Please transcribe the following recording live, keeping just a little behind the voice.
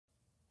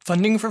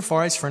Funding for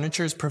 4Eyes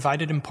Furniture is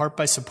provided in part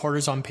by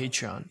supporters on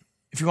Patreon.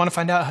 If you want to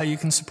find out how you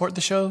can support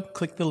the show,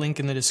 click the link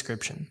in the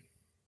description.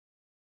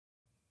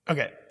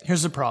 Okay,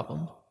 here's the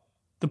problem.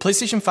 The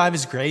PlayStation 5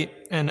 is great,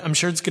 and I'm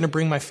sure it's going to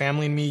bring my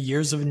family and me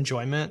years of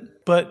enjoyment,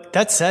 but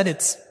that said,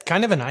 it's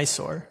kind of an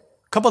eyesore.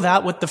 Couple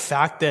that with the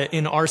fact that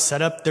in our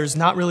setup, there's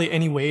not really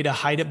any way to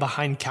hide it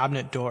behind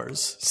cabinet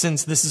doors,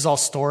 since this is all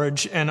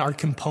storage and our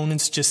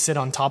components just sit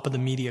on top of the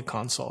media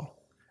console.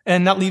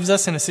 And that leaves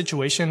us in a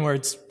situation where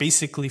it's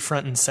basically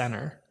front and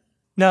center.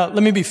 Now,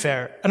 let me be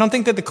fair. I don't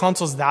think that the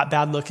console's that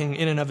bad looking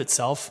in and of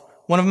itself.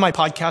 One of my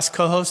podcast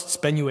co-hosts,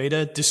 Ben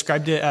Ueda,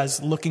 described it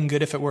as looking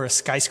good if it were a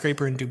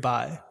skyscraper in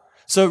Dubai.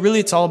 So really,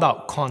 it's all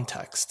about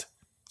context.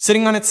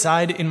 Sitting on its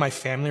side in my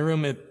family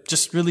room, it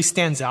just really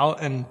stands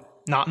out and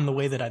not in the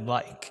way that I'd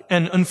like.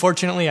 And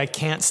unfortunately, I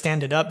can't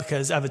stand it up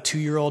because I have a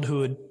 2-year-old who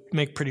would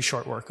make pretty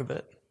short work of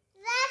it.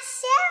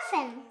 That's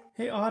 7.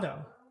 Hey,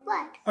 Otto.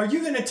 What? Are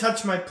you going to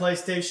touch my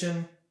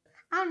PlayStation?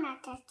 I'm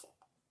not touching it.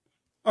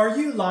 Are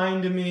you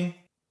lying to me?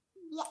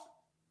 Yeah.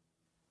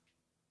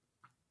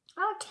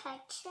 I'll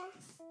touch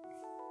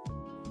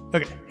it.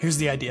 Okay, here's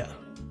the idea.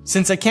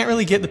 Since I can't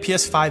really get the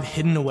PS5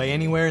 hidden away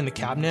anywhere in the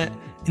cabinet,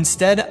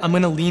 instead I'm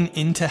going to lean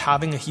into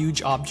having a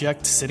huge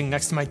object sitting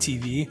next to my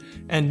TV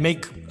and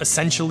make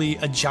essentially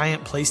a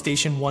giant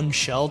PlayStation 1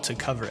 shell to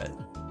cover it.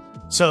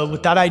 So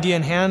with that idea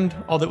in hand,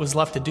 all that was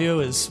left to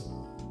do is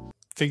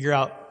figure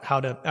out how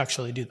to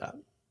actually do that.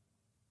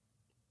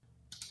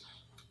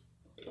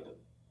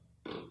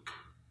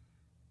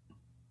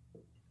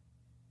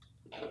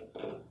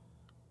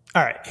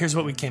 Alright, here's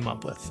what we came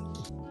up with.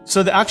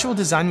 So the actual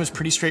design was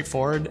pretty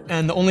straightforward,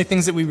 and the only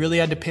things that we really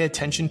had to pay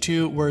attention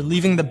to were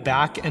leaving the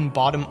back and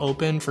bottom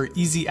open for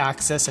easy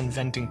access and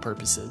venting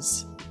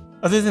purposes.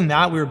 Other than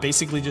that, we were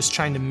basically just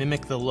trying to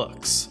mimic the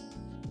looks.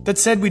 That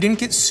said, we didn't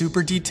get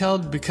super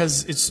detailed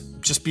because it's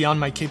just beyond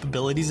my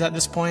capabilities at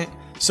this point.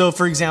 So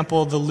for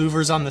example, the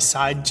louvers on the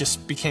side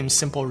just became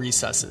simple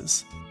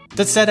recesses.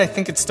 That said, I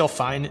think it's still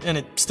fine, and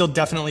it still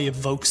definitely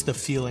evokes the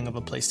feeling of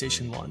a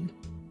PlayStation 1.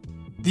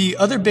 The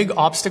other big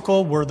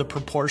obstacle were the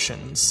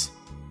proportions.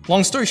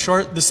 Long story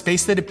short, the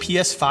space that a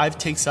PS5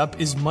 takes up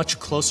is much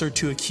closer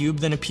to a cube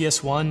than a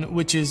PS1,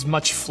 which is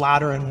much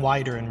flatter and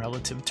wider in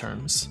relative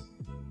terms.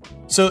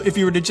 So if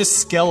you were to just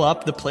scale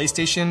up the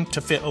PlayStation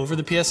to fit over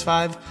the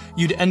PS5,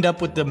 you'd end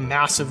up with the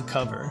massive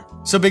cover.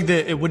 So big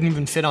that it wouldn't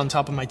even fit on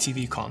top of my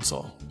TV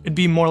console. It'd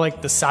be more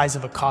like the size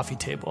of a coffee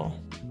table,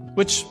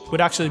 which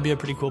would actually be a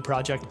pretty cool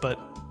project, but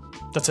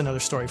that's another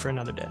story for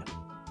another day.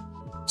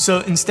 So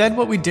instead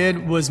what we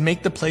did was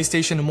make the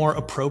PlayStation a more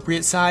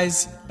appropriate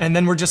size, and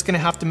then we're just going to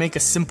have to make a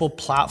simple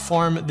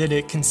platform that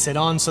it can sit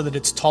on so that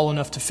it's tall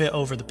enough to fit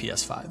over the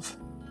PS5.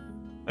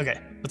 Okay,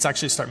 let's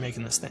actually start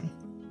making this thing.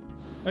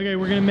 Okay,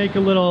 we're gonna make a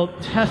little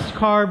test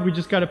carve. We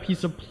just got a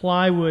piece of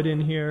plywood in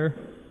here.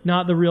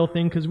 Not the real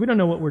thing, because we don't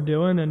know what we're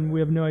doing, and we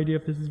have no idea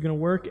if this is gonna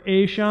work.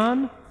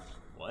 Sean?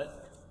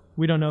 What?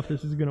 We don't know if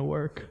this is gonna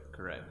work.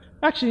 Correct.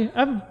 Actually,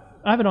 I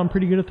have it on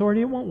pretty good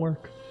authority. It won't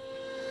work.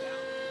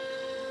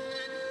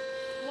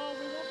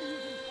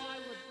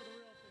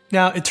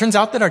 Now, it turns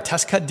out that our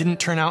test cut didn't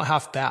turn out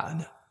half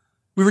bad.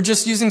 We were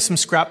just using some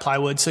scrap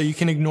plywood, so you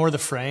can ignore the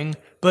fraying,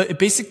 but it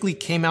basically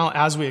came out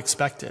as we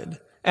expected.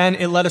 And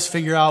it let us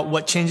figure out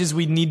what changes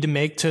we'd need to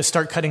make to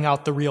start cutting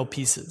out the real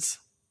pieces.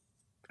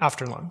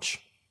 After lunch.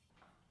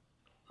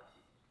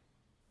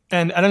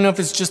 And I don't know if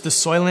it's just the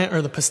Soylent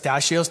or the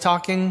pistachios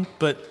talking,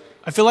 but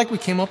I feel like we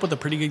came up with a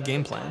pretty good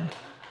game plan.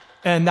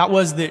 And that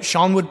was that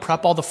Sean would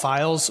prep all the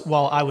files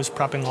while I was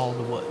prepping all of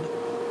the wood.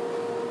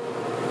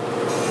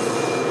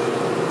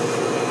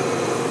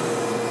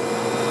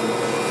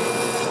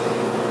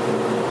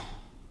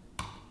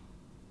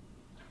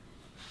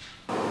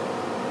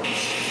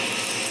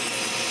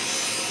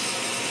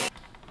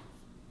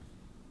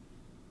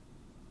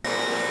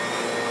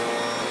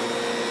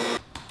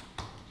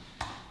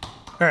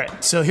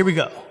 Alright, so here we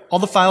go. All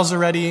the files are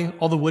ready,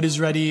 all the wood is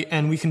ready,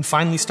 and we can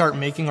finally start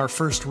making our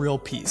first real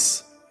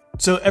piece.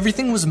 So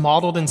everything was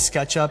modeled in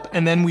SketchUp,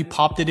 and then we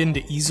popped it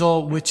into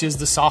Easel, which is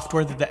the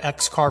software that the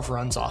X-Carve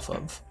runs off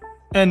of.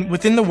 And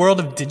within the world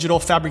of digital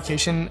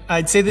fabrication,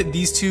 I'd say that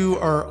these two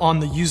are on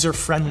the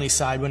user-friendly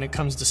side when it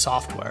comes to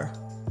software.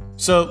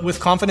 So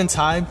with confidence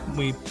high,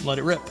 we let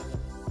it rip.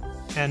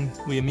 And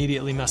we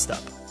immediately messed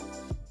up.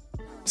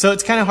 So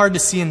it's kind of hard to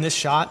see in this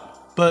shot,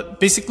 but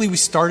basically we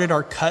started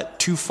our cut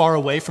too far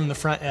away from the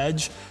front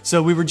edge,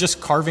 so we were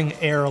just carving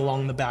air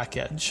along the back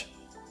edge.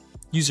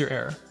 User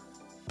error.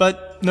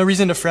 But no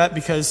reason to fret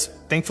because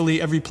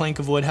thankfully every plank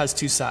of wood has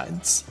 2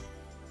 sides.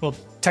 Well,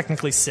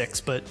 technically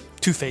 6, but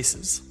 2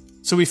 faces.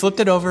 So we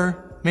flipped it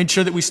over, made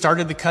sure that we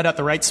started the cut at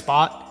the right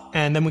spot,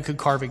 and then we could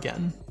carve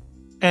again.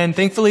 And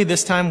thankfully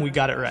this time we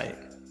got it right.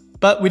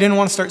 But we didn't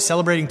want to start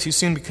celebrating too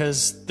soon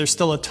because there's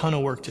still a ton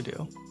of work to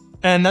do.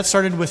 And that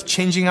started with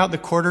changing out the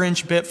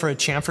 1/4" bit for a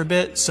chamfer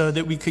bit so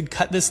that we could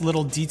cut this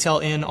little detail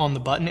in on the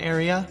button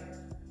area.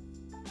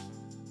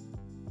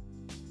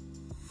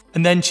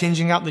 And then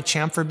changing out the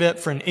chamfer bit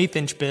for an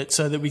 1/8" bit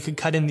so that we could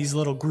cut in these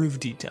little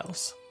groove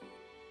details.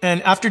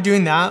 And after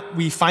doing that,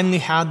 we finally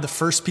had the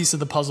first piece of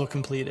the puzzle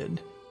completed.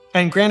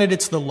 And granted,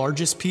 it's the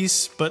largest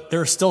piece, but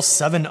there are still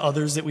 7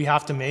 others that we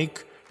have to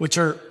make, which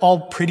are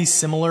all pretty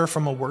similar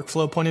from a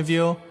workflow point of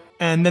view.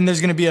 And then there's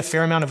going to be a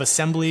fair amount of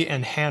assembly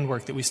and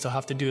handwork that we still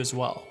have to do as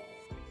well.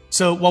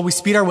 So while we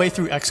speed our way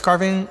through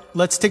X-Carving,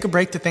 let's take a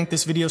break to thank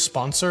this video's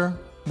sponsor,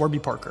 Warby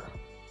Parker.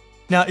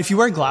 Now, if you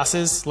wear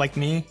glasses like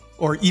me,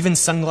 or even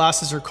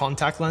sunglasses or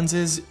contact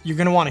lenses, you're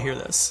going to want to hear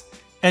this.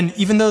 And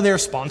even though they're a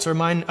sponsor of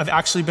mine, I've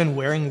actually been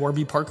wearing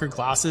Warby Parker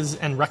glasses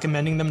and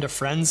recommending them to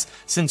friends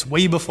since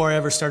way before I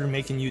ever started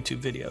making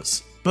YouTube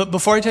videos. But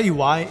before I tell you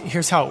why,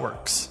 here's how it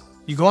works.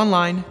 You go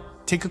online,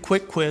 take a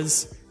quick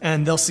quiz,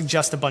 and they'll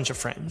suggest a bunch of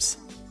frames.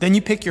 Then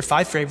you pick your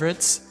 5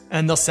 favorites,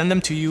 and they'll send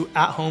them to you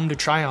at home to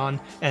try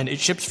on, and it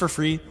ships for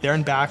free there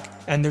and back,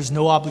 and there's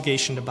no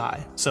obligation to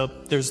buy. So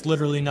there's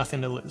literally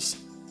nothing to lose.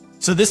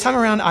 So this time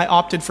around, I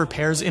opted for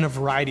pairs in a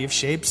variety of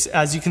shapes.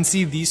 As you can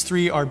see, these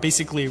 3 are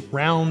basically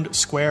round,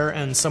 square,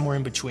 and somewhere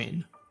in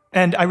between.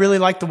 And I really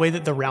liked the way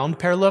that the round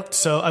pair looked,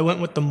 so I went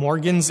with the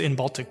Morgans in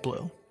Baltic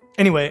Blue.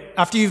 Anyway,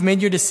 after you've made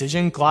your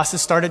decision,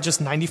 glasses start at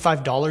just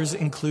 $95,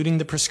 including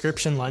the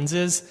prescription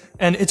lenses.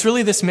 And it's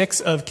really this mix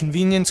of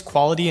convenience,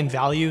 quality, and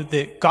value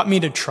that got me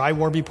to try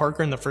Warby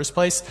Parker in the first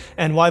place,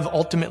 and why I've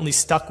ultimately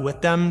stuck with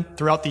them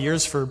throughout the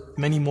years for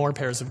many more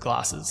pairs of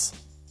glasses.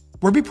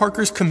 Warby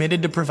Parker's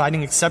committed to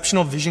providing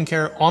exceptional vision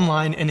care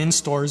online and in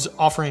stores,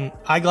 offering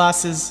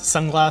eyeglasses,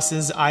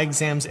 sunglasses, eye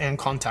exams, and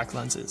contact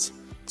lenses.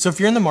 So if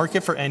you're in the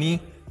market for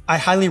any, I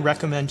highly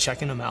recommend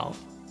checking them out.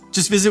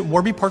 Just visit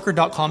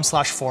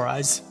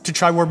warbyparker.com/4eyes to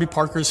try Warby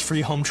Parker's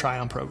free home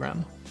try-on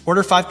program.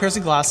 Order 5 pairs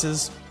of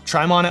glasses,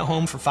 try them on at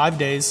home for 5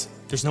 days,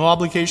 there's no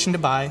obligation to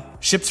buy,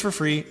 ships for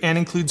free, and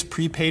includes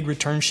prepaid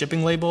return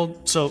shipping label,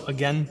 so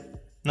again,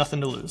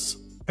 nothing to lose.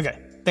 Okay,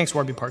 thanks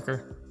Warby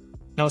Parker.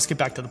 Now let's get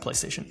back to the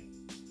PlayStation.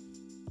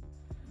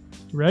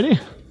 Ready?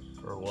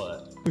 For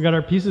what? We got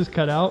our pieces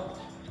cut out.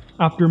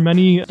 After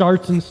many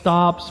starts and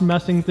stops,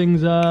 messing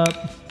things up,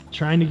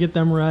 trying to get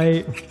them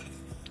right,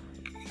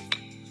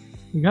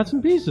 we got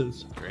some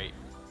pieces. Great.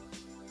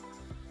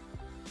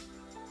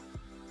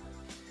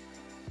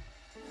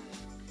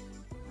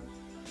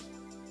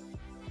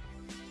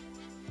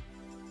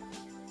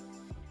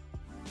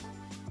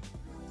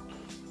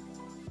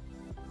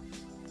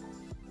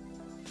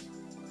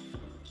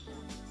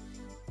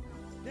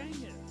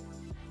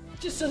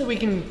 Just so that we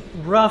can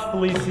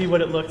roughly see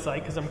what it looks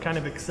like, because I'm kind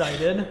of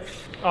excited.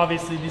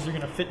 Obviously, these are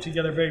going to fit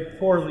together very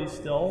poorly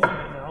still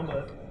right now,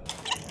 but...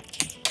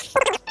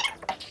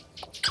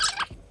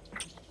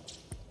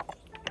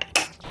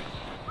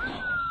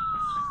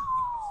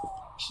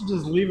 should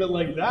just leave it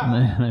like that.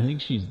 I think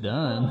she's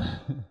done.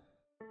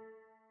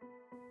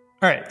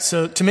 Alright,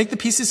 so to make the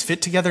pieces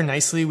fit together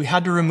nicely, we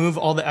had to remove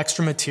all the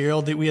extra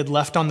material that we had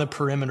left on the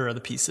perimeter of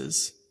the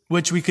pieces,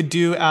 which we could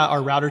do at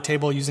our router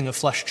table using a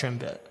flush trim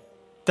bit.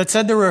 That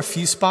said, there were a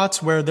few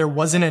spots where there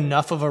wasn't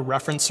enough of a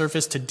reference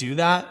surface to do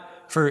that.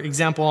 For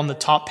example, on the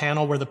top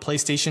panel where the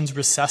PlayStation's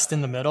recessed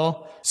in the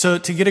middle. So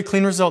to get a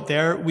clean result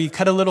there, we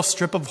cut a little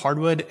strip of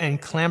hardwood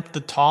and clamped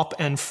the top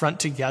and front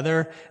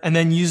together, and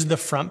then used the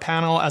front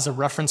panel as a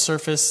reference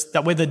surface.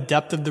 That way the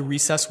depth of the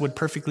recess would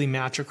perfectly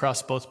match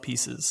across both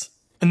pieces.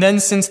 And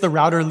then since the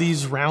router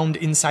leaves round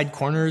inside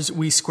corners,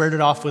 we squared it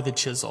off with a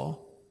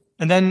chisel.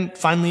 And then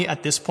finally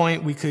at this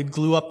point, we could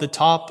glue up the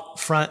top,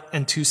 front,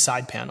 and 2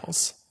 side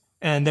panels.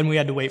 And then we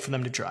had to wait for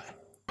them to dry.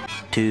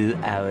 2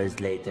 hours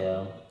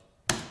later.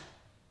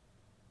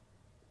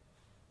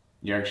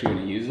 You're actually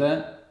going to use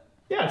that?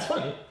 Yeah, it's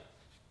funny.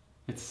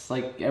 It's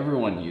like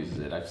everyone uses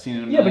it. I've seen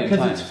it a million times. Yeah,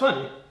 because it's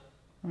funny.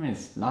 I mean,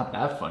 it's not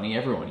that funny.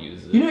 Everyone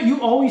uses it. You know,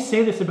 you always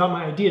say this about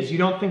my ideas. You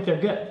don't think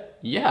they're good.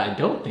 Yeah, I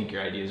don't think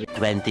your ideas are...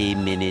 20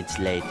 minutes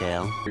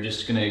later. You're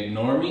just going to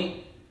ignore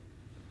me?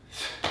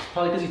 It's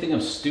probably because you think I'm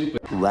stupid.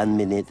 1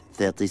 minute,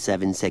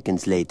 37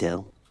 seconds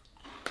later.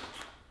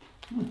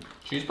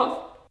 Cheese puff?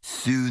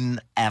 Soon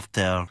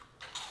after.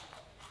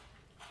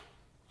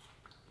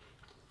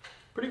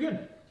 Pretty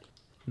good.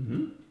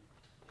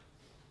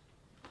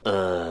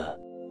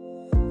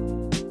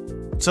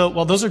 So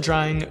while those are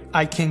drying,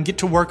 I can get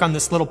to work on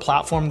this little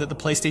platform that the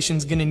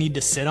PlayStation's gonna need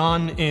to sit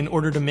on in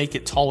order to make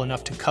it tall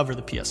enough to cover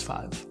the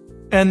PS5.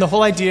 And the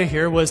whole idea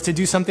here was to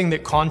do something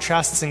that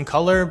contrasts in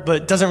color,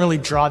 but doesn't really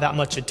draw that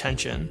much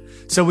attention.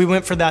 So we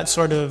went for that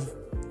sort of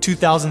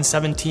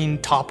 2017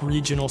 top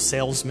regional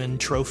salesman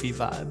trophy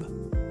vibe.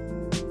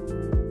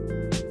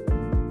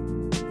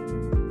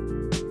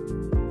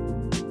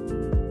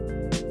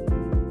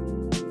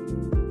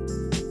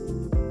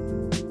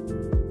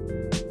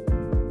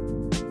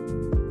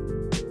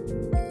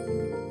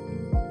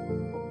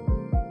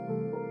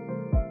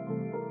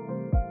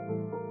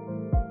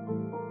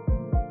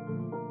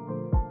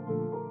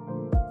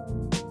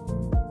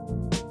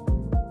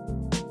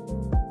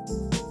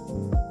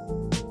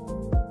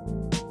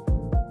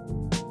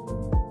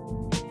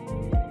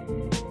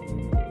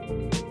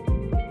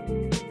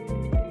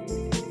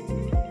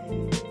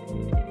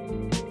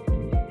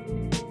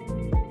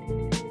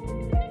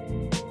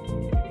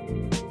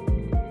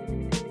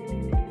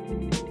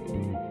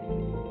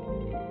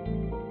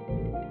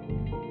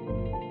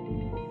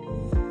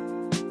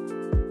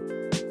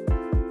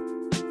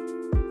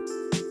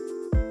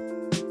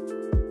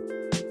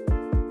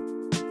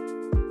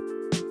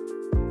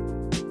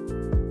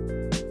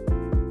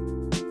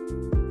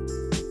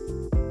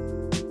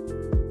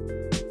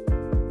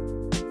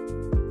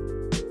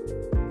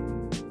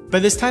 By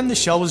this time, the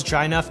shell was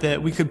dry enough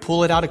that we could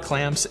pull it out of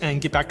clamps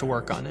and get back to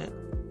work on it.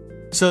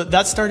 So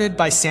that started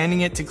by sanding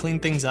it to clean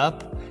things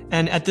up,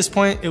 and at this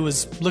point it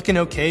was looking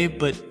okay,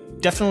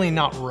 but definitely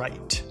not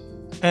right.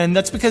 And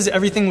that's because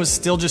everything was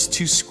still just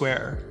too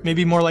square,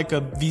 maybe more like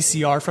a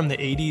VCR from the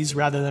 80s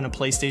rather than a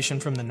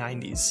PlayStation from the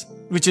 90s,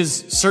 which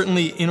is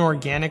certainly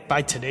inorganic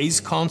by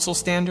today's console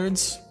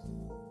standards,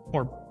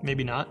 or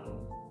maybe not.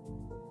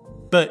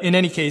 But in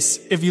any case,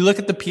 if you look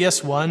at the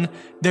PS1,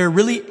 there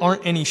really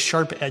aren't any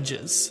sharp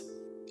edges.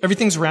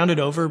 Everything's rounded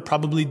over,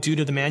 probably due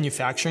to the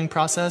manufacturing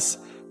process,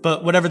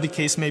 but whatever the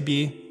case may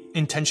be,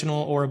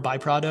 intentional or a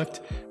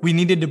byproduct, we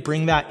needed to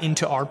bring that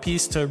into our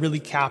piece to really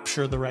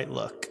capture the right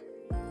look.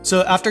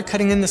 So after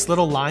cutting in this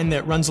little line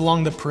that runs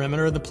along the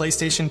perimeter of the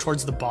PlayStation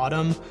towards the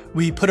bottom,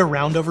 we put a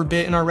roundover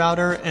bit in our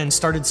router and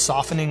started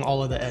softening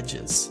all of the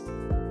edges.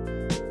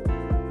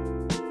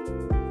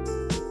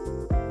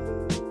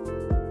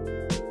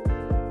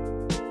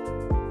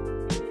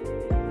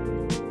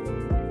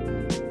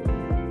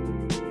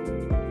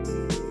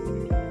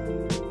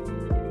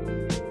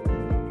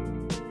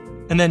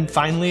 And then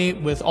finally,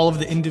 with all of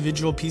the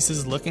individual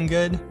pieces looking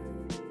good,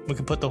 we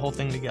can put the whole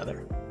thing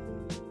together.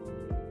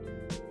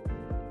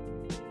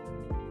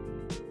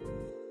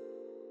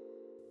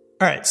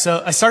 Alright,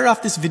 so I started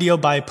off this video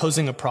by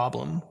posing a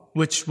problem,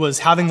 which was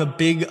having a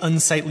big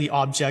unsightly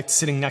object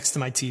sitting next to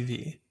my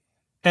TV.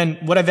 And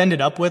what I've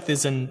ended up with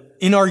is an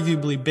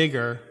inarguably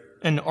bigger,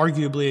 and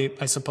arguably,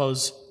 I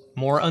suppose,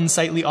 more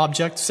unsightly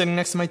object sitting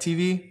next to my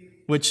TV,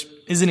 which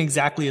isn't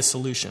exactly a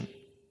solution.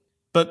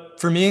 But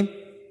for me,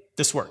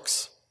 this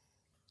works.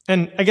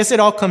 And I guess it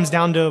all comes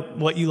down to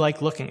what you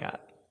like looking at.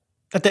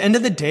 At the end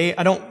of the day,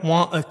 I don't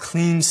want a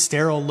clean,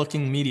 sterile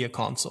looking media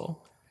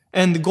console.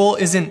 And the goal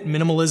isn't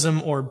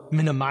minimalism or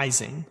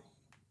minimizing.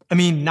 I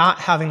mean, not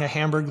having a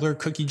Hamburglar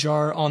cookie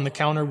jar on the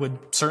counter would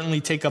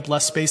certainly take up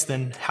less space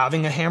than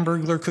having a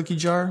Hamburglar cookie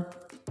jar.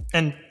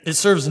 And it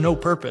serves no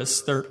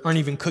purpose. There aren't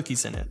even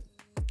cookies in it,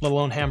 let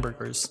alone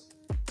hamburgers.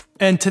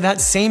 And to that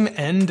same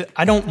end,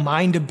 I don't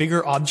mind a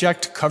bigger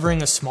object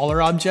covering a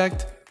smaller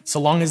object, so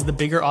long as the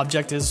bigger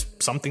object is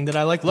something that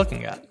I like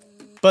looking at.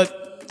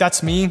 But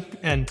that's me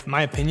and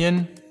my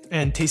opinion,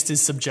 and taste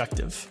is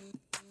subjective.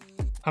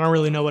 I don't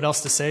really know what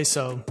else to say,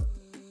 so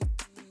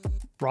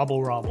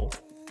robble robble.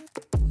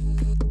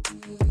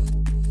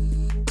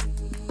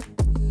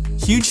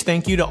 Huge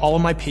thank you to all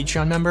of my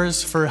Patreon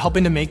members for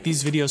helping to make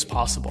these videos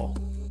possible.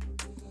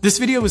 This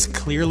video was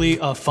clearly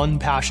a fun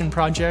passion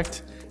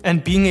project,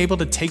 and being able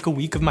to take a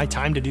week of my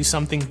time to do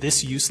something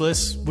this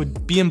useless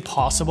would be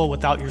impossible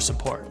without your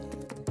support.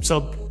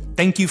 So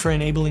thank you for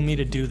enabling me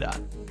to do that.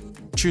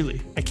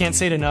 Truly, I can't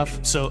say it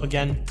enough, so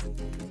again,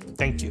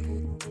 thank you.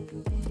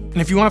 And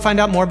if you want to find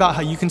out more about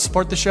how you can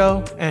support the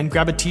show and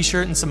grab a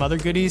t-shirt and some other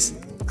goodies,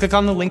 click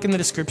on the link in the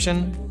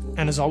description,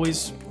 and as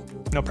always,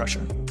 no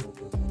pressure.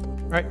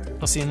 All right,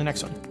 I'll see you in the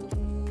next one.